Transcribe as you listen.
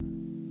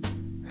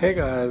Hey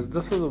guys,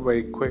 this is a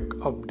very quick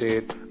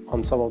update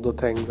on some of the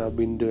things I've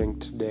been doing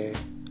today.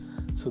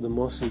 So, the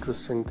most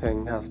interesting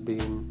thing has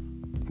been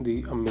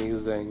the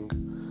amazing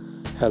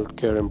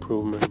healthcare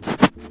improvement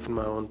in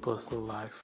my own personal life.